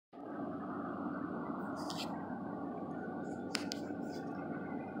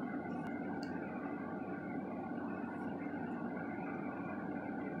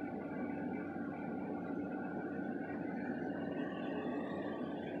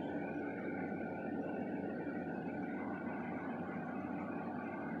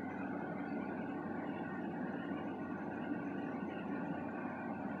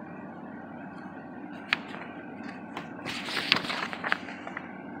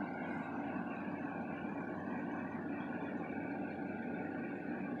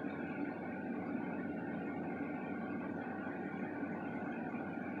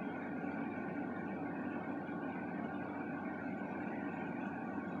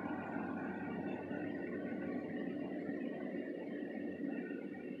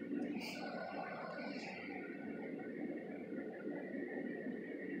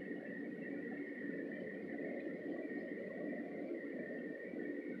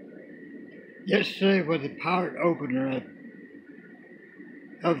Yesterday was the pilot opener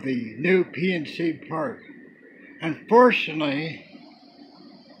of the new PNC Park. Unfortunately,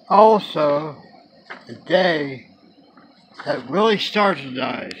 also the day that Willie Stargell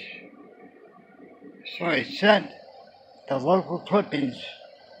died. So I sent the local clippings.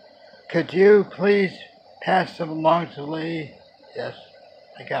 Could you please pass them along to Lee? Yes,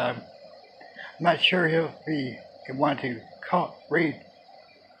 I got him. I'm not sure he'll want to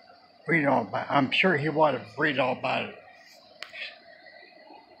read all about it. I'm sure he'll want to read all about it.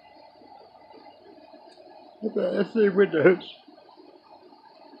 Let's see windows.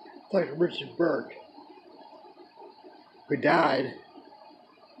 Dr. Richard Burke, who died.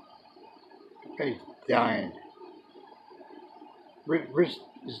 He's dying. Rich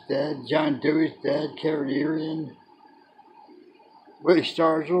is dead. John Dewey's dead. Karen Arian. Willie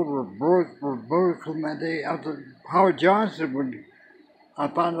Stargell, Roberto Clemente. After Howard Johnson, when I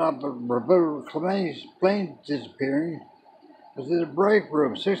found out that Roberto Clemente's plane disappearing, was in the break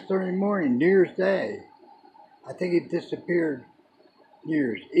room, 6:30 in the morning, New Year's Day. I think he disappeared New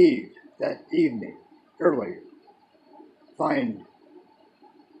Year's Eve, that evening, early. Flying,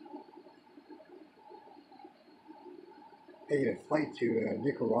 taking a flight to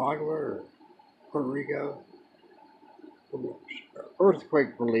Nicaragua or Puerto Rico.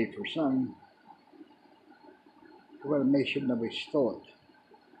 Earthquake relief or something. I want to make sure nobody stole it.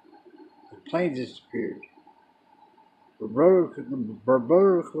 The plane disappeared.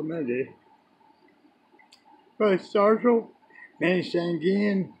 Roberto Clemente, Willie Stargell, Manny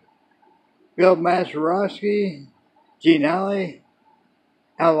Sanguine, Bill Mazeroski, Gene Alley,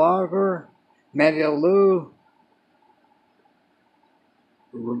 Al Oliver, Matty Lou,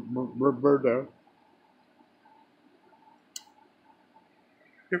 Roberto.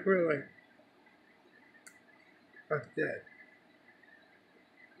 Really? Fuck that.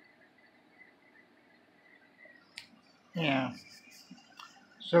 Yeah.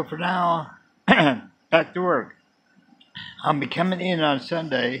 So for now, back to work. I'll be coming in on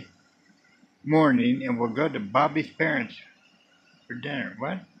Sunday morning and we'll go to Bobby's parents for dinner.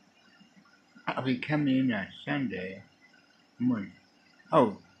 What? I'll be coming in on Sunday morning.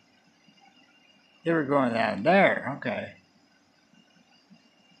 Oh, they were going down there. Okay.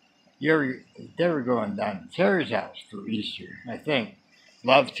 They were going down to Terry's house for Easter, I think.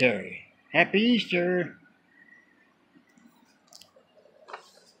 Love Terry. Happy Easter.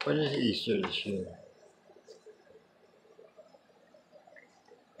 What is Easter this year?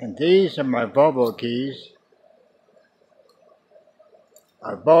 And these are my Volvo keys.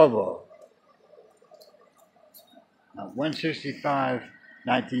 A Volvo. 165,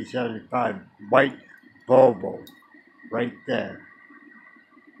 1975, white Volvo. Right there.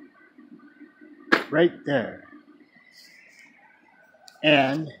 Right there.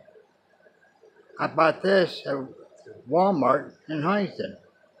 And I bought this at Walmart in Huntington.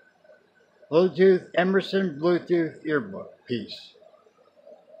 Bluetooth, Emerson Bluetooth earbook piece.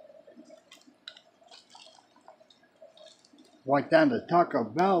 Walked down to Taco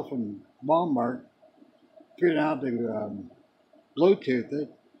Bell from Walmart, figured out to Bluetooth it.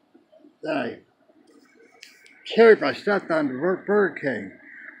 Then I carried my stuff down to Burger King.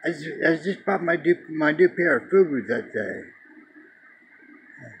 I just bought my new pair of Fubus that day.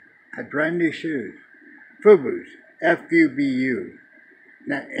 I had brand new shoes. Fubus, F-U-B-U.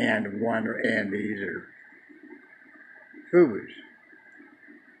 Not and one or Andes or Fubus.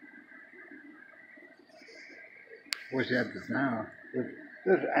 What's that now?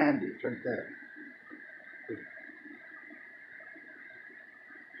 There's Andes right there.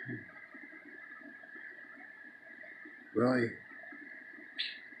 Really?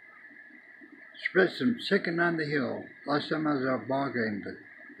 Spread some chicken on the hill. Last time I was at a ball game, the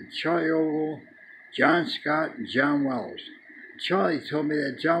Charlie Ogle, John Scott, and John Wells. Charlie told me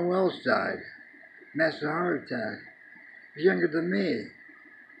that John Wells died. Massive heart attack. He's younger than me.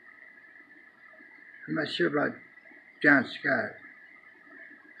 I'm not sure about John Scott.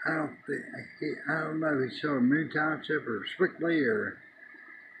 I don't know if he's from Moon Township or Swickley or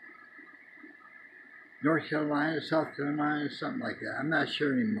North Carolina, South Carolina, something like that. I'm not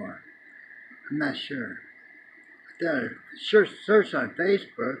sure anymore. I'm not sure. Sure, search on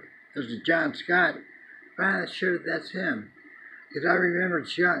Facebook. There's a John Scott, but I'm not sure that's him. Because I remember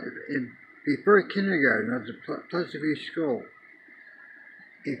John, before kindergarten, I was at Pleasant View School.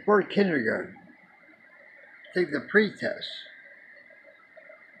 Before kindergarten, take the pretest.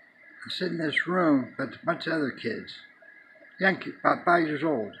 I sit in this room with a bunch of other kids, young kids, about 5 years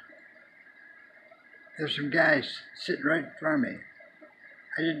old. There's some guys sitting right in front of me.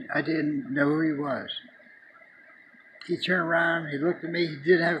 I didn't know who he was. He turned around, he looked at me, he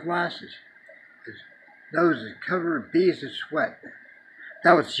didn't have glasses. His nose is covered with beads of sweat.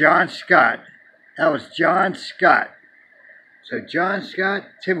 That was John Scott. That was John Scott. So John Scott,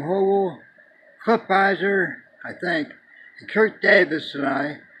 Tim Hogle, Cliff Beiser, I think, and Kirk Davis and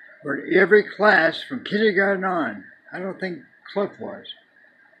I were in every class from kindergarten on. I don't think Cliff was.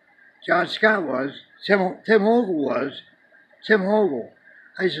 John Scott was. Tim Hogle was. Tim Hogle.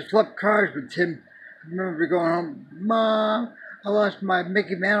 I used to flip cars with Tim. I remember going home, Mom, I lost my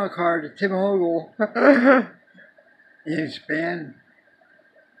Mickey Mantle card to Tim Hogle. In his band.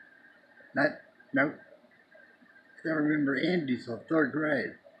 Nope. I don't remember Andy till third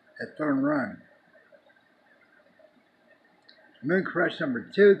grade at Thorn Run. Moon Crush number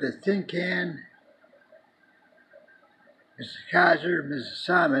 2, the Tin Can. Mr. Kaiser, Mrs.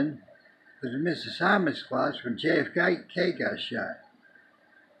 Simon. Was in Mrs. Simon's class when JFK got shot.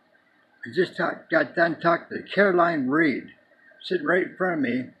 I just got done talking to Caroline Reed, sitting right in front of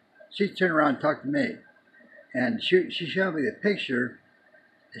me. She turned around and talked to me. And she showed me the picture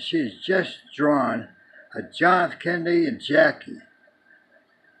that she had just drawn of John F. Kennedy and Jackie.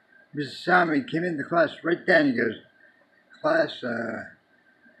 Mrs. Simon came into the class right then. He goes, class,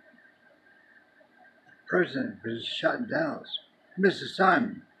 president was shot in Dallas. Mrs.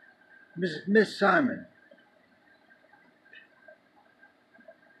 Simon. Miss Simon.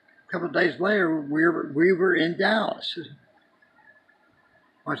 A couple of days later, we were in Dallas.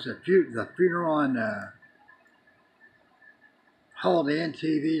 Watched the funeral on Holiday Inn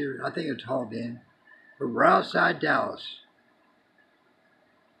TV. I think it's Holiday Inn. But we're outside Dallas.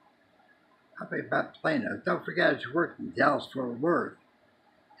 How about Plano? Don't forget it's worked in Dallas, Fort Worth,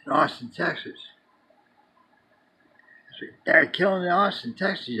 in Austin, Texas. They were killing in Austin,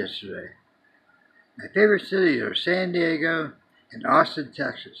 Texas yesterday. My favorite cities are San Diego and Austin,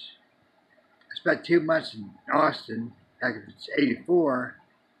 Texas. I spent 2 months in Austin back in '84.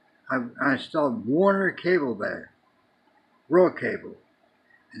 I installed Warner Cable there, Rural Cable.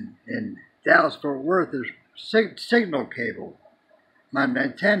 In Dallas, Fort Worth, there's Signal Cable, my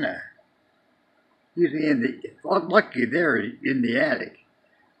antenna. Usually lucky there in the attic.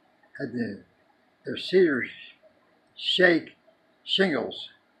 Had their cedar shake shingles.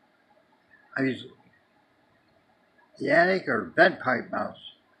 I used the attic or vent pipe mounts.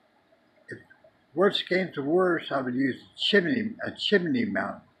 If worst came to worst, I would use a chimney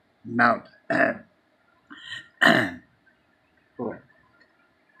mount.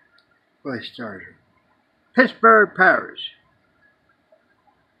 Boy starter. Pittsburgh Pirates.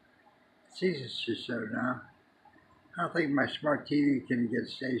 Season's just so now. I don't think my smart TV can get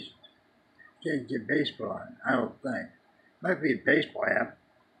stations. Can't get baseball on. I don't think. Might be a baseball app.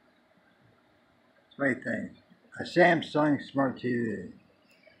 It's many things. A Samsung smart TV.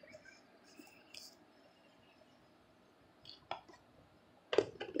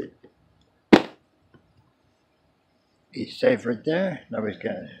 Be safe right there. Nobody's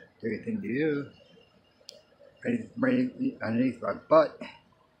gonna do anything to you. Right underneath my butt.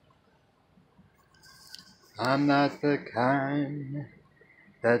 I'm not the kind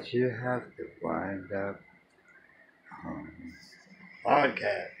that you have to wind up on.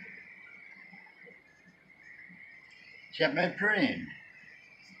 Podcast. Chapman Dream.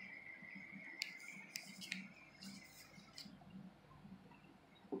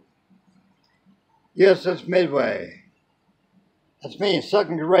 Yes, that's Midway. That's me in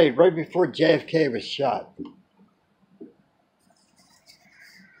second grade, right before JFK was shot.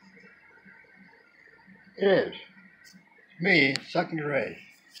 It is. It's me in second grade.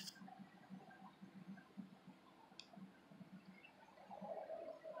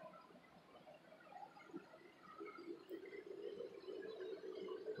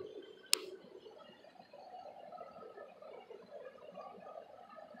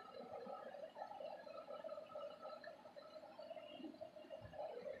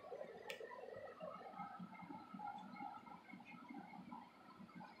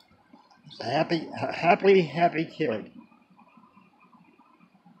 It's a happy kid.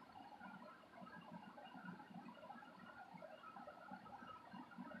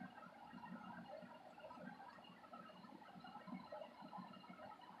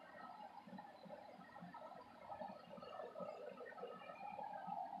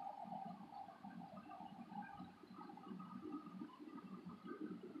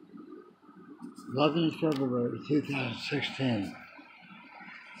 February 2016.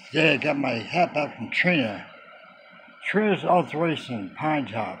 Today I got my hat back from Trina. Trina's Alteration, Pine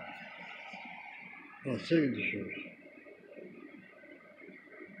Top. Well, signatures.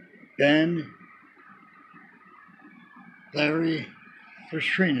 Ben, Larry, there's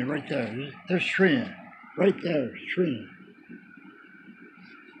Trina right there. There's Trina. Right there, Trina.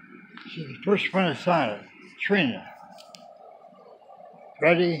 She's the first one to sign it. Trina.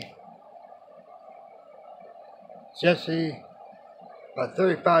 Freddie, Jesse, about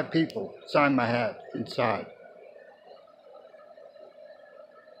 35 people signed my hat inside.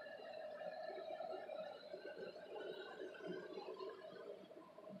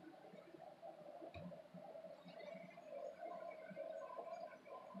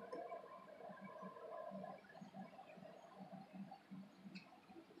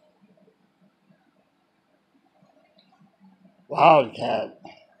 Wildcat.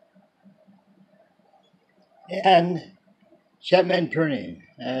 And Chapman Pruning.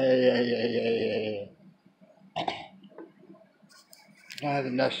 I don't have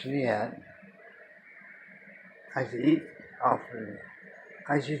enough to yet. I should eat often.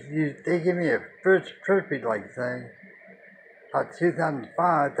 I should use, they give me a first trophy like thing. About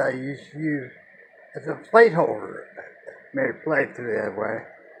 2005 that I used to use as a plate holder. Mary Plate through that way.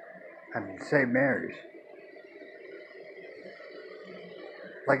 I mean, St. Mary's.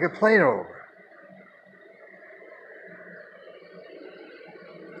 Like a plate holder.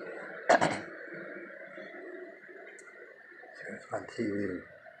 It's on TV.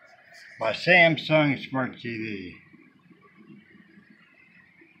 My Samsung Smart TV.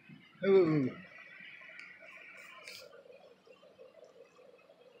 Ooh.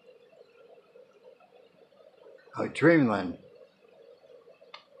 Oh, Dreamland.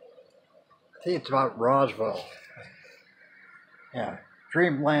 I think it's about Roswell. Yeah,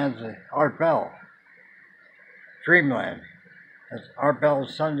 Dreamland's Art Bell. Dreamland. That's Art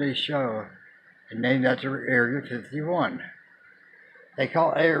Bell's Sunday show, and named after Area 51. They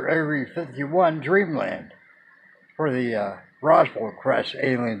call Area 51 Dreamland, where the Roswell crash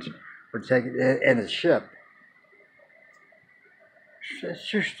aliens were taken in a ship. It's a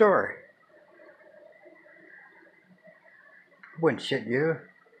true story. Wouldn't shit you.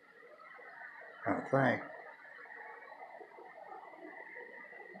 I don't think.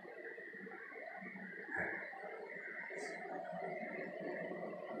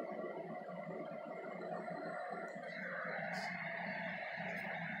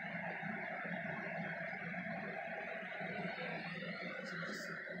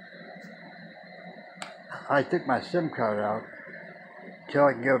 I took my SIM card out until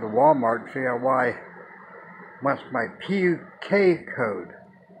I can go to Walmart and figure out why wants my PUK code.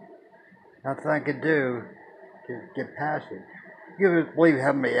 Nothing I could do to get past it. You wouldn't believe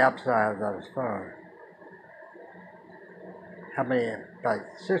how many apps I have on this phone. How many? Like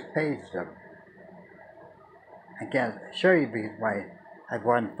 6 pages of them. I can't show you because I have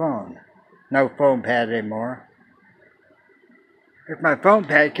one phone. No phone pad anymore. There's my phone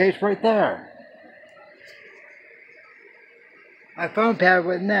pad case right there. My phone pad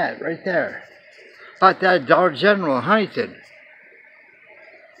with that right there. Bought that at Dollar General in Huntington.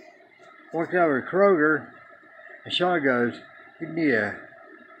 Walked over to Kroger, and Sean goes, "You need a,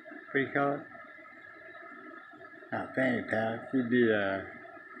 what do you call it? Not a fanny pack. You need a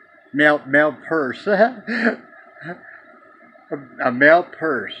mail purse." A mail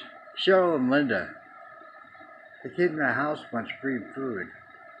purse. Cheryl and Linda. The kid in the house wants free food.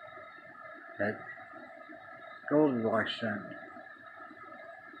 That Goldilocks sent.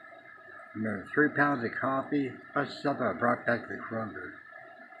 Remember, 3 pounds of coffee. That's stuff I brought back to Kroger.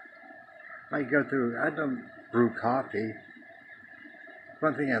 I go through, I don't brew coffee.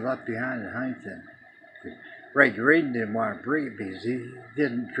 One thing I left behind in Huntington. Ray Green didn't want to bring it because he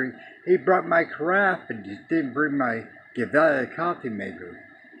didn't drink. He brought my carafe and he didn't bring my Gavetta coffee maker.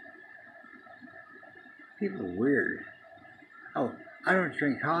 People are weird. Oh, I don't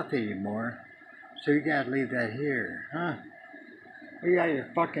drink coffee anymore, so you gotta leave that here, huh? Are you out of your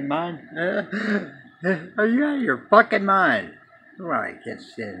fucking mind? Are you out of your fucking mind? Well, I can't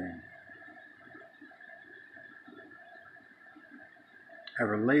stand it. I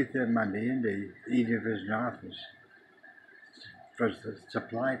relieved him on the Indy, eating of his office for the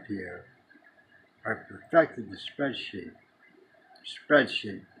supply PO. I perfected the spreadsheet.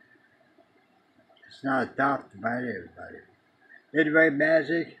 It's not adopted by everybody. Midway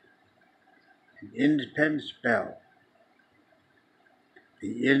Magic, and Independence Bell.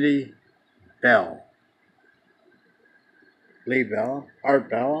 The Indy Bell. Lee Bell,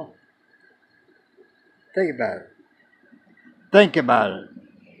 Art Bell. Think about it. Think about it.